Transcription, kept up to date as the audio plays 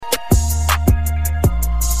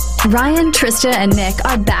Ryan, Trista, and Nick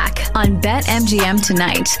are back on BetMGM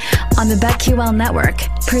tonight on the BetQL network,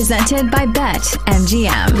 presented by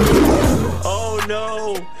BetMGM. Oh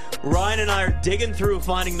no! Ryan and I are digging through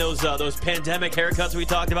finding those pandemic haircuts we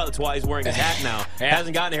talked about. That's why he's wearing his hat now.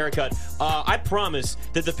 Hasn't gotten a haircut. I promise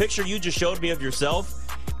that the picture you just showed me of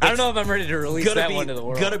yourself, I don't know if I'm ready to release that one to the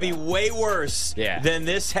world. Gonna be way worse than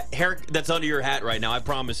this hair that's under your hat right now. I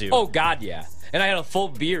promise you. Oh God, yeah. And I had a full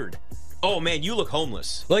beard. Oh man, you look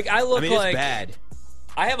homeless. Like I look it's bad.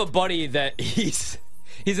 I have a buddy that he's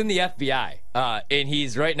in the FBI, and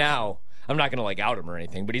he's right now. I'm not gonna out him or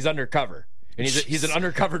anything, but he's undercover. And he's an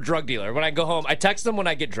undercover drug dealer. When I go home, I text him when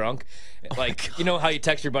I get drunk. You know how you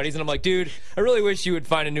text your buddies, and I'm like, dude, I really wish you would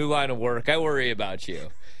find a new line of work. I worry about you.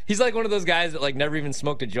 He's like one of those guys that never even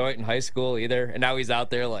smoked a joint in high school either, and now he's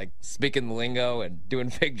out there speaking the lingo and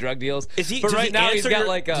doing fake drug deals. Is he? But right now he's got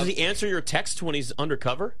does he answer your text when he's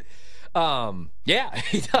undercover? Yeah,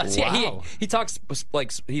 he does. Wow. Yeah, he talks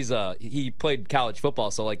he played college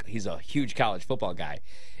football, so he's a huge college football guy.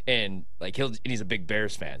 And he's a big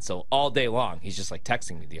Bears fan, so all day long he's just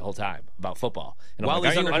texting me the whole time about football. And I'm While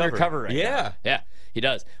he's undercover right now? Yeah, he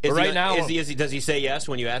does. But right now, does he say yes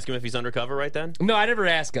when you ask him if he's undercover right then? No, I never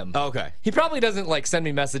ask him. Oh, okay. He probably doesn't send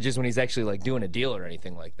me messages when he's actually doing a deal or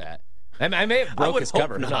anything like that. I may have broke his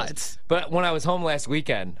cover. Not. But when I was home last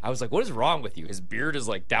weekend, I was like, what is wrong with you? His beard is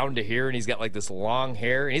down to here, and he's got this long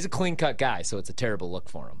hair, and he's a clean-cut guy, so it's a terrible look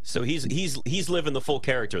for him. So he's living the full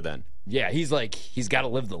character then. Yeah, he's got to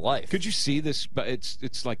live the life. Could you see this? But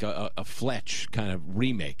it's like a Fletch kind of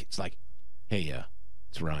remake. It's hey,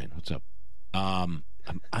 it's Ryan. What's up?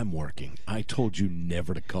 I'm working. I told you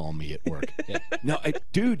never to call me at work. Yeah. No,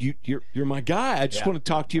 dude, you're my guy. I just want to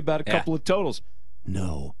talk to you about a couple of totals.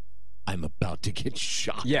 No. I'm about to get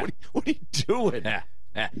shot. Yeah. What are you doing? Yeah.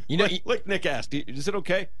 Like Nick asked, is it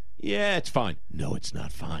okay? Yeah, it's fine. No, it's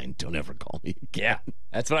not fine. Don't ever call me again. Yeah.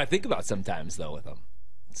 That's what I think about sometimes, though, with him.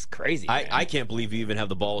 It's crazy. I can't believe you even have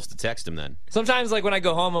the balls to text him then. Sometimes, when I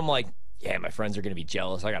go home, I'm like, yeah, my friends are going to be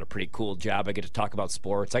jealous. I got a pretty cool job. I get to talk about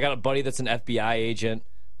sports. I got a buddy that's an FBI agent,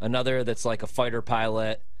 another that's a fighter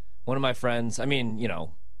pilot. One of my friends,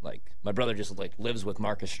 my brother just lives with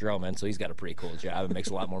Marcus Stroman, so he's got a pretty cool job and makes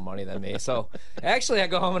a lot more money than me. So actually, I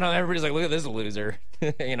go home and everybody's like, "Look at this loser,"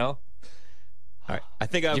 All right, I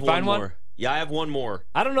think I have Did you find one more. One? Yeah, I have one more.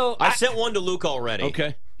 I don't know. I sent one to Luke already.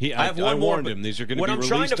 Okay, I have one I more. warned him. These are going to be released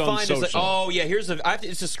released on social. What I'm trying to find is here's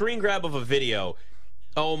it's a screen grab of a video.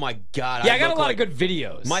 Oh my God! Yeah, I got a lot of good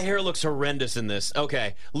videos. My hair looks horrendous in this.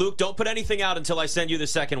 Okay, Luke, don't put anything out until I send you the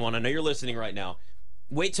second one. I know you're listening right now.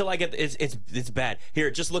 Wait till I get it's bad.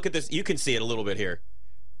 Here, just look at this. You can see it a little bit here.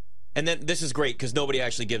 And then this is great because nobody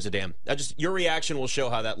actually gives a damn. Your reaction will show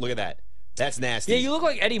how that. Look at that. That's nasty. Yeah, you look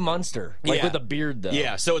like Eddie Munster, with a beard though.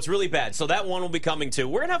 Yeah, so it's really bad. So that one will be coming too.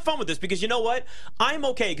 We're gonna have fun with this because you know what? I'm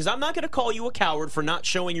okay because I'm not gonna call you a coward for not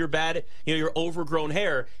showing your bad, your overgrown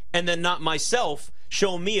hair, and then not myself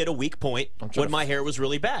show me at a weak point when my hair was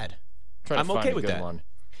really bad. I'm okay with that. One.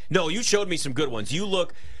 No, you showed me some good ones. You.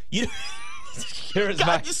 Here's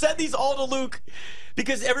God, you sent these all to Luke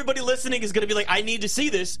because everybody listening is going to be like, I need to see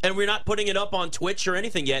this, and we're not putting it up on Twitch or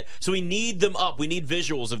anything yet, so we need them up. We need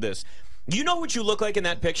visuals of this. You know what you look like in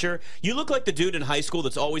that picture? You look like the dude in high school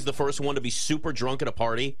that's always the first one to be super drunk at a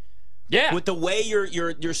party. Yeah. With the way your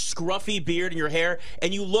scruffy beard and your hair,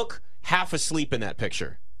 and you look half asleep in that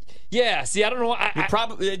picture. Yeah, see, I don't know.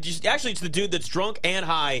 Actually, it's the dude that's drunk and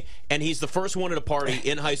high, and he's the first one at a party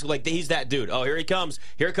in high school. He's that dude. Oh, here he comes.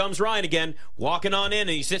 Here comes Ryan again, walking on in,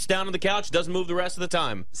 and he sits down on the couch, doesn't move the rest of the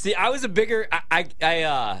time. See, I was a bigger. You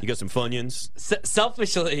got some Funyuns?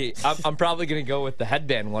 Selfishly, I'm probably going to go with the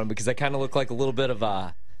headband one because I kind of look like a little bit of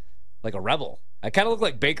a rebel. I kind of look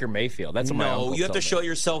like Baker Mayfield. That's what my uncle you have to told show me.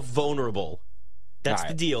 yourself vulnerable. That's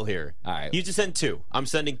the deal here. All right. You just send 2. I'm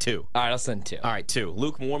sending 2. All right, I'll send 2. All right, 2.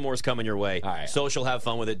 Luke, one more is coming your way. All right. Social, have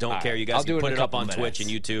fun with it. Don't care. You guys can put it up on Twitch and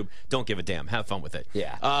YouTube. Don't give a damn. Have fun with it.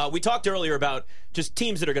 Yeah. We talked earlier about just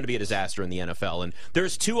teams that are going to be a disaster in the NFL, and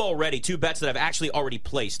there's 2 bets that I've actually already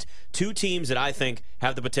placed. 2 teams that I think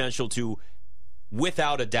have the potential to,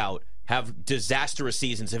 without a doubt, have disastrous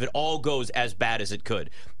seasons if it all goes as bad as it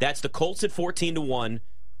could. That's the Colts at 14-1.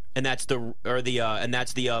 And that's the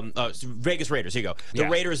Vegas Raiders. Here you go. The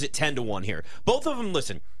Raiders at 10-1 here. Both of them.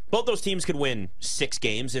 Listen, both those teams could win 6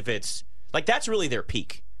 games if it's that's really their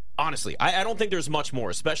peak. Honestly, I don't think there's much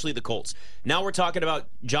more, especially the Colts. Now we're talking about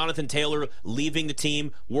Jonathan Taylor leaving the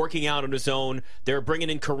team, working out on his own. They're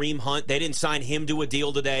bringing in Kareem Hunt. They didn't sign him to a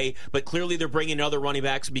deal today, but clearly they're bringing in other running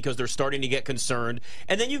backs because they're starting to get concerned.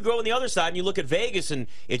 And then you go on the other side and you look at Vegas, and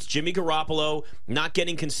it's Jimmy Garoppolo not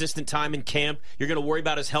getting consistent time in camp. You're going to worry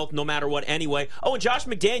about his health no matter what anyway. Oh, and Josh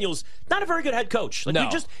McDaniels, not a very good head coach. Like,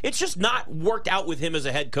 no. It's just not worked out with him as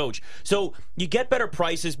a head coach. So you get better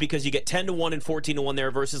prices because you get 10-1 and 14-1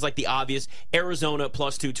 there versus like the obvious Arizona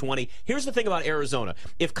plus 220. Here's the thing about Arizona.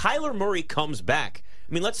 If Kyler Murray comes back,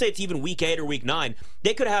 I mean, let's say it's even week 8 or week 9,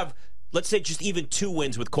 they could have, let's say, just even 2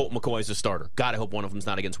 wins with Colt McCoy as a starter. God, I hope one of them's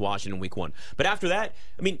not against Washington week 1. But after that,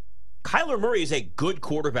 I mean, Kyler Murray is a good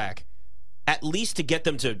quarterback, at least to get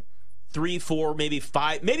them to 3, 4, maybe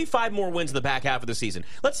 5 more wins in the back half of the season.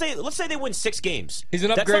 Let's say they win 6 games. He's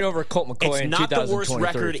an upgrade over Colt McCoy. It's not the worst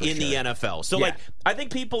record in the NFL. So, I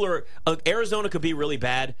think people are Arizona could be really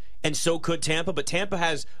bad, and so could Tampa. But Tampa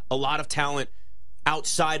has a lot of talent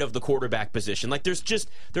outside of the quarterback position. Like,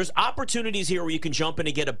 there's opportunities here where you can jump in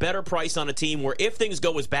and get a better price on a team where if things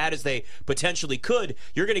go as bad as they potentially could,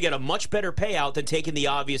 you're going to get a much better payout than taking the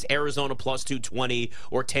obvious Arizona plus 220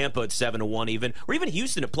 or Tampa at 7-1 even, or even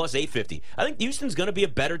Houston at plus 850. I think Houston's going to be a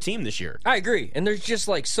better team this year. I agree. And there's just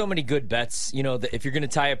like so many good bets, you know, that if you're going to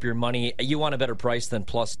tie up your money, you want a better price than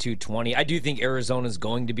plus 220. I do think Arizona's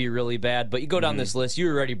going to be really bad, but you go down this list, you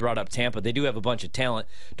already brought up Tampa. They do have a bunch of talent.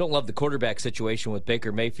 Don't love the quarterback situation with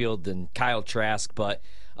Baker Mayfield and Kyle Trask, but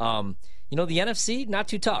you know, the NFC, not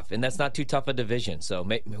too tough, and that's not too tough a division. So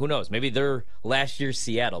who knows? Maybe they're last year's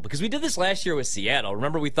Seattle, because we did this last year with Seattle.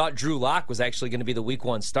 Remember, we thought Drew Lock was actually going to be the week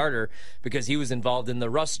 1 starter because he was involved in the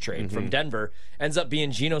Russ trade from Denver. Ends up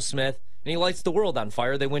being Geno Smith, and he lights the world on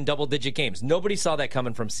fire. They win double-digit games. Nobody saw that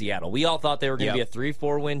coming from Seattle. We all thought they were going to be a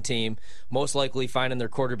 3-4 win team, most likely finding their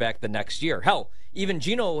quarterback the next year. Hell, even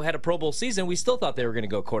Geno had a Pro Bowl season. We still thought they were going to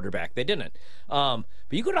go quarterback. They didn't. But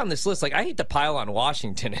you go down this list, like, I hate to pile on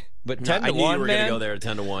Washington, but 10-1, man. I knew you were going to go there at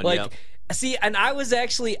 10-1. Like, see, and I was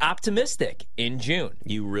actually optimistic in June.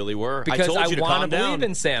 You really were. Because I told you to calm down. Believe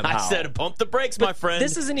in Sam Howell. I said, pump the brakes, my friend.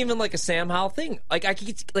 This isn't even like a Sam Howell thing. Like I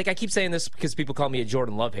keep saying this because people call me a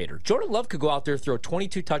Jordan Love hater. Jordan Love could go out there, throw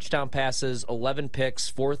 22 touchdown passes, 11 picks,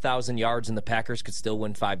 4,000 yards, and the Packers could still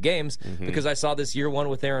win 5 games because I saw this year 1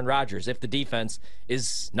 with Aaron Rodgers. If the defense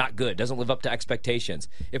is not good, doesn't live up to expectations.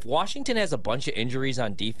 If Washington has a bunch of injuries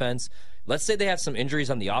on defense, let's say they have some injuries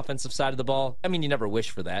on the offensive side of the ball. I mean, you never wish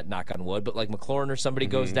for that, knock on wood, but like McLaurin or somebody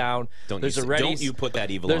goes down. Don't you put that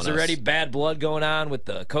evil on us. There's already bad blood going on with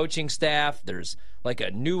the coaching staff. There's like a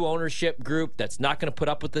new ownership group that's not going to put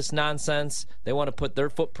up with this nonsense. They want to put their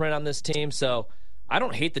footprint on this team. So I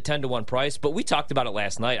don't hate the 10-1 price, but we talked about it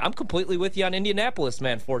last night. I'm completely with you on Indianapolis,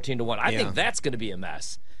 man, 14-1. I think that's going to be a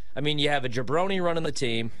mess. I mean, you have a jabroni running the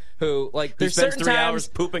team who, like, there's spends certain 3 times hours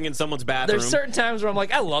pooping in someone's bathroom. There's certain times where I'm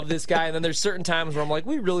like, I love this guy, and then there's certain times where I'm like,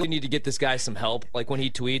 we really need to get this guy some help. Like when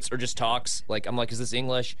he tweets or just talks, like I'm like, is this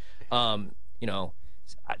English? You know,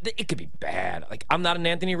 it could be bad. Like, I'm not an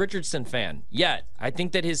Anthony Richardson fan yet. I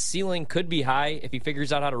think that his ceiling could be high if he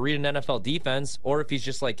figures out how to read an NFL defense, or if he's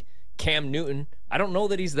just like Cam Newton. I don't know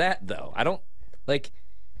that he's that though. I don't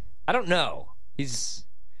know.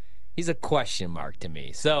 He's a question mark to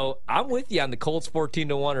me. So I'm with you on the Colts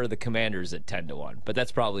 14-1 or the Commanders at 10-1, but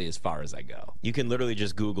that's probably as far as I go. You can literally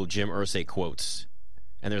just Google Jim Irsay quotes,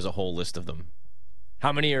 and there's a whole list of them.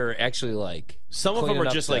 How many are actually like? Some of them are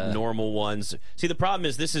just like normal ones. See, the problem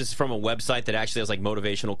is this is from a website that actually has like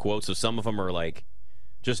motivational quotes, so some of them are like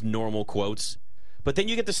just normal quotes. But then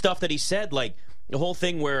you get the stuff that he said, like the whole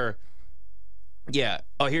thing where. Yeah.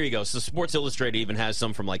 Oh, here you go. So Sports Illustrated even has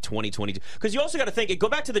some from like 2022. Because you also got to think, go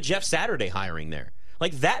back to the Jeff Saturday hiring there.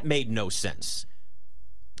 Like, that made no sense.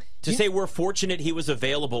 To say we're fortunate he was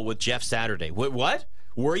available with Jeff Saturday. What?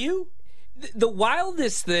 Were you? The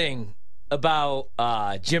wildest thing about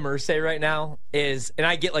Jim Irsay right now is, and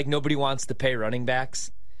I get like nobody wants to pay running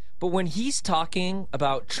backs, but when he's talking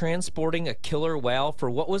about transporting a killer whale for,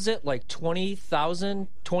 what was it, like 20,000,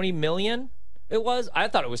 20 million? It was? I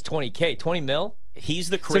thought it was 20K, 20 mil. He's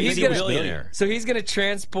the crazy billionaire. So he's going to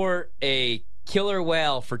transport a killer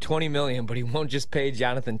whale for 20 million, but he won't just pay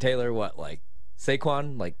Jonathan Taylor what, like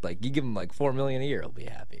Saquon? Like you give him like $4 million a year, he'll be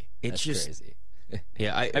happy. That's just crazy.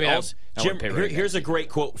 Yeah, I mean, also, Jim, here's a great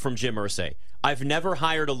quote from Jim Irsay. I've never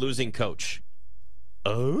hired a losing coach.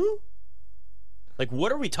 Oh? Like,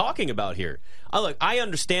 what are we talking about here? Look, I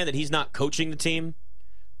understand that he's not coaching the team,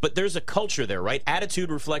 but there's a culture there, right?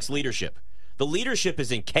 Attitude reflects leadership. The leadership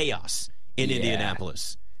is in chaos in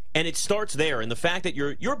Indianapolis. And it starts there, and the fact that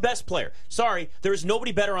your best player. Sorry, there is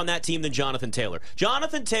nobody better on that team than Jonathan Taylor.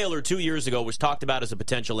 Jonathan Taylor 2 years ago was talked about as a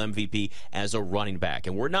potential MVP as a running back.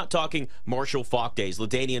 And we're not talking Marshall Faulk days,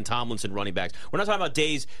 LaDainian Tomlinson running backs. We're not talking about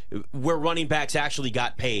days where running backs actually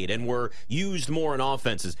got paid and were used more in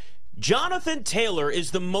offenses. Jonathan Taylor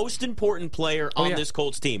is the most important player on this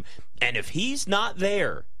Colts team. And if he's not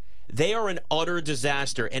there, they are an utter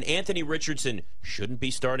disaster, and Anthony Richardson shouldn't be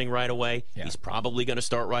starting right away. Yeah. He's probably going to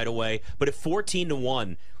start right away. But at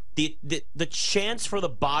 14-1, the chance for the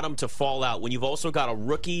bottom to fall out when you've also got a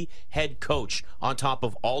rookie head coach on top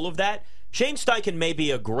of all of that, Shane Steichen may be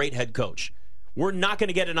a great head coach. We're not going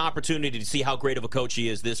to get an opportunity to see how great of a coach he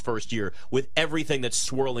is this first year with everything that's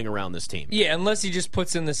swirling around this team. Yeah, unless he just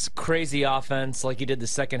puts in this crazy offense like he did the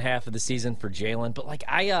second half of the season for Jalen. But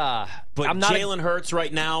I'm not Jalen Hurts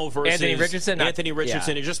right now versus Anthony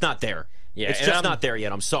Richardson is just not there. Yeah, it's just not there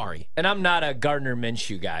yet. I'm sorry. And I'm not a Gardner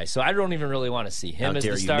Minshew guy, so I don't even really want to see him as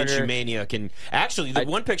the starter. Minshew mania can actually the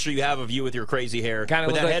one picture you have of you with your crazy hair with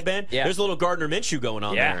that headband. Yeah. There's a little Gardner Minshew going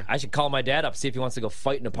on there. I should call my dad up, see if he wants to go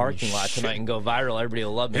fight in a parking lot tonight and go viral. Everybody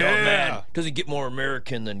will love me. Yeah. Oh man, does he get more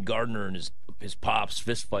American than Gardner and his pops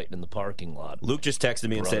fist fighting in the parking lot? Luke just texted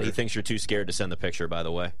me and said he thinks you're too scared to send the picture. By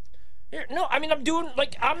the way. No, I mean, I'm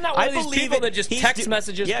not one of these people that just text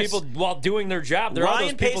messages people while doing their job. There Ryan are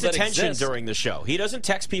those people pays attention during the show. He doesn't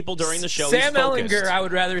text people during the show. Sam Ehlinger, I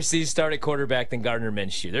would rather see start at quarterback than Gardner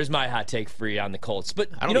Minshew. There's my hot take for you on the Colts. But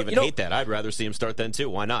I don't hate that. I'd rather see him start then, too.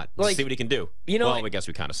 Why not? Let's see what he can do. I guess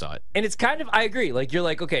we kind of saw it. And it's kind of, I agree. Like, you're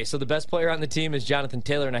like, okay, so the best player on the team is Jonathan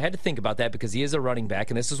Taylor, and I had to think about that because he is a running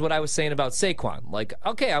back, and this is what I was saying about Saquon. Like,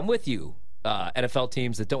 okay, I'm with you. NFL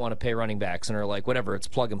teams that don't want to pay running backs and are like, whatever, it's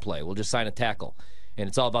plug and play. We'll just sign a tackle. And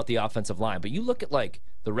it's all about the offensive line. But you look at, like,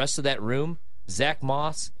 the rest of that room, Zach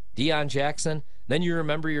Moss, Deion Jackson, then you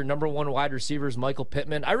remember your number one wide receiver is Michael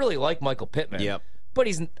Pittman. I really like Michael Pittman. Yep. But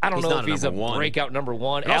I don't know if he's a breakout number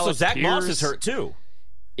one. And also, Zach Moss is hurt, too.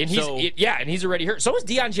 And he's already hurt. So is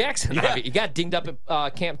Deion Jackson. Yeah. He got dinged up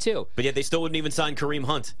at camp too. But yet they still wouldn't even sign Kareem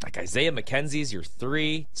Hunt. Like Isaiah McKenzie's your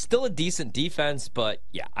 3. Still a decent defense, but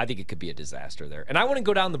yeah, I think it could be a disaster there. And I wouldn't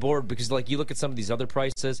go down the board because like you look at some of these other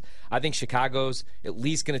prices, I think Chicago's at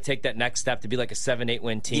least going to take that next step to be like a 7-8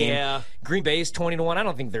 win team. Yeah. Green Bay's 20-1. I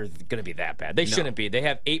don't think they're going to be that bad. They shouldn't be. They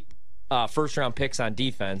have 8 first-round picks on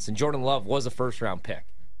defense, and Jordan Love was a first-round pick.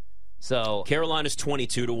 So Carolina's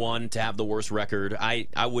 22-1 to have the worst record. I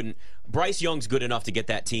wouldn't. Bryce Young's good enough to get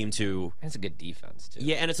that team to. It's a good defense too.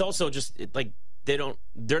 Yeah, and it's also just like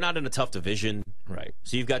they're not in a tough division, right?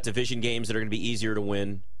 So you've got division games that are going to be easier to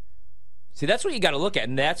win. See, that's what you got to look at,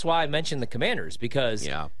 and that's why I mentioned the Commanders because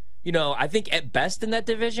I think at best in that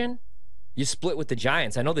division, you split with the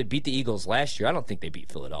Giants. I know they beat the Eagles last year. I don't think they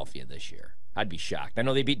beat Philadelphia this year. I'd be shocked. I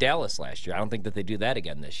know they beat Dallas last year. I don't think that they do that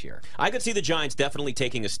again this year. I could see the Giants definitely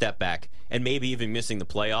taking a step back and maybe even missing the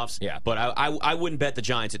playoffs. Yeah. But I wouldn't bet the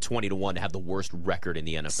Giants at 20-1 to have the worst record in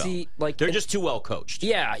the NFL. See, they're just too well coached.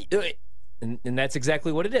 Yeah. And that's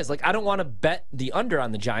exactly what it is. Like, I don't want to bet the under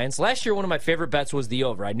on the Giants. Last year, one of my favorite bets was the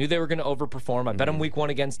over. I knew they were going to overperform. I bet them week 1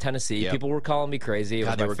 against Tennessee. Yep. People were calling me crazy. It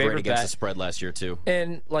was they my were favorite great against bet. the spread last year, too.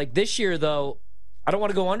 And, like, this year, though, I don't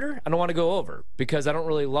want to go under. I don't want to go over because I don't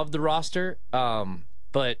really love the roster.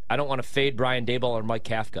 But I don't want to fade Brian Daboll or Mike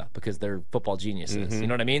Kafka because they're football geniuses. Mm-hmm. You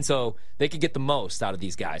know what I mean? So they could get the most out of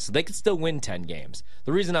these guys. So they could still win 10 games.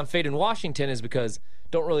 The reason I'm fading Washington is because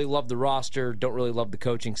don't really love the roster, don't really love the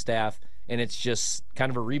coaching staff, and it's just kind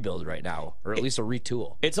of a rebuild right now, or at least a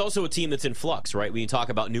retool. It's also a team that's in flux, right? When you talk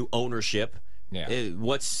about new ownership, yeah.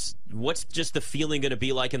 What's just the feeling going to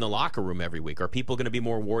be like in the locker room every week? Are people going to be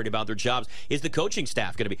more worried about their jobs? Is the coaching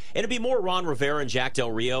staff going to be? And it'd be more Ron Rivera and Jack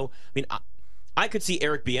Del Rio. I mean, I could see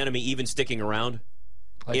Eric Bieniemy even sticking around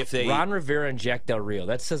if they. Ron Rivera and Jack Del Rio.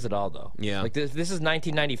 That says it all, though. Yeah. Like this is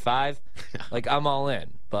 1995. Like I'm all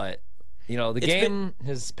in, but the game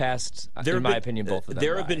has passed. In my opinion, both of them.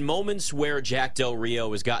 There have been moments where Jack Del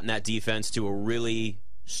Rio has gotten that defense to a really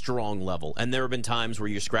strong level, and there have been times where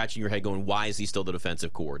you're scratching your head, going, "Why is he still the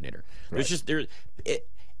defensive coordinator?" Right.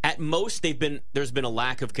 At most, there's been a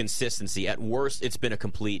lack of consistency. At worst, it's been a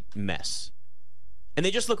complete mess. And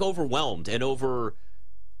they just look overwhelmed and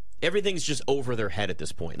everything's just over their head at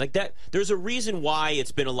this point. Like that, there's a reason why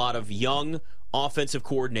it's been a lot of young offensive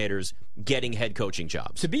coordinators getting head coaching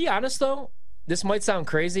jobs. To be honest, though, this might sound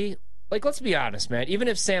crazy. Like, let's be honest, man. Even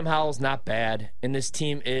if Sam Howell's not bad and this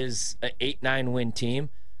team is an 8-9 win team,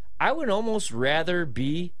 I would almost rather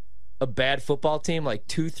be a bad football team, like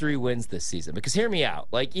 2-3 wins this season. Because hear me out.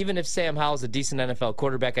 Like, even if Sam Howell's a decent NFL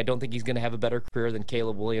quarterback, I don't think he's going to have a better career than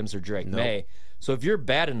Caleb Williams or Drake May. So if you're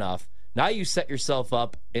bad enough, now you set yourself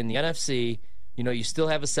up in the NFC You still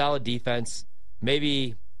have a solid defense.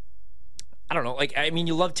 Maybe, I don't know.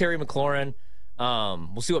 You love Terry McLaurin.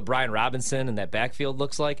 We'll see what Brian Robinson and that backfield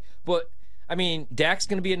looks like. But, Dak's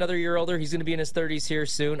going to be another year older. He's going to be in his 30s here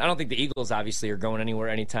soon. I don't think the Eagles, obviously, are going anywhere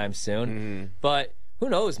anytime soon. But who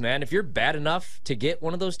knows, man? If you're bad enough to get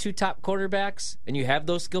one of those 2 top quarterbacks and you have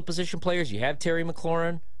those skill position players, you have Terry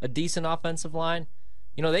McLaurin, a decent offensive line,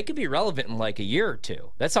 they could be relevant in like a year or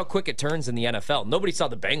two. That's how quick it turns in the NFL. Nobody saw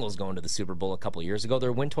the Bengals going to the Super Bowl a couple years ago.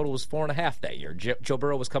 Their win total was 4.5 that year. Joe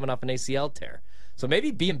Burrow was coming off an ACL tear. So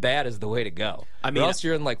maybe being bad is the way to go. Or else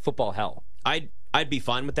you're in like football hell. I'd be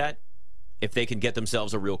fine with that if they can get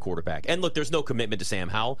themselves a real quarterback. And look, there's no commitment to Sam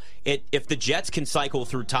Howell. If the Jets can cycle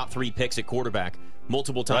through top 3 picks at quarterback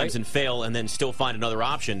multiple times and fail and then still find another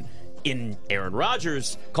option in Aaron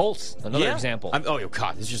Rodgers. Colts, another example. Oh,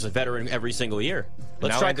 God, it's just a veteran every single year.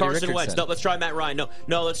 Let's try Carson Wentz. No, let's try Matt Ryan.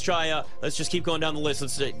 No, let's try, let's just keep going down the list.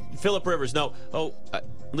 Let's say Phillip Rivers. No.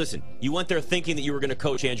 Listen, you went there thinking that you were going to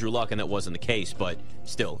coach Andrew Luck, and that wasn't the case, but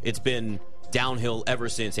still, it's been downhill ever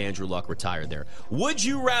since Andrew Luck retired there. Would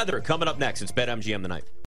you rather? Coming up next, it's BetMGM Tonight.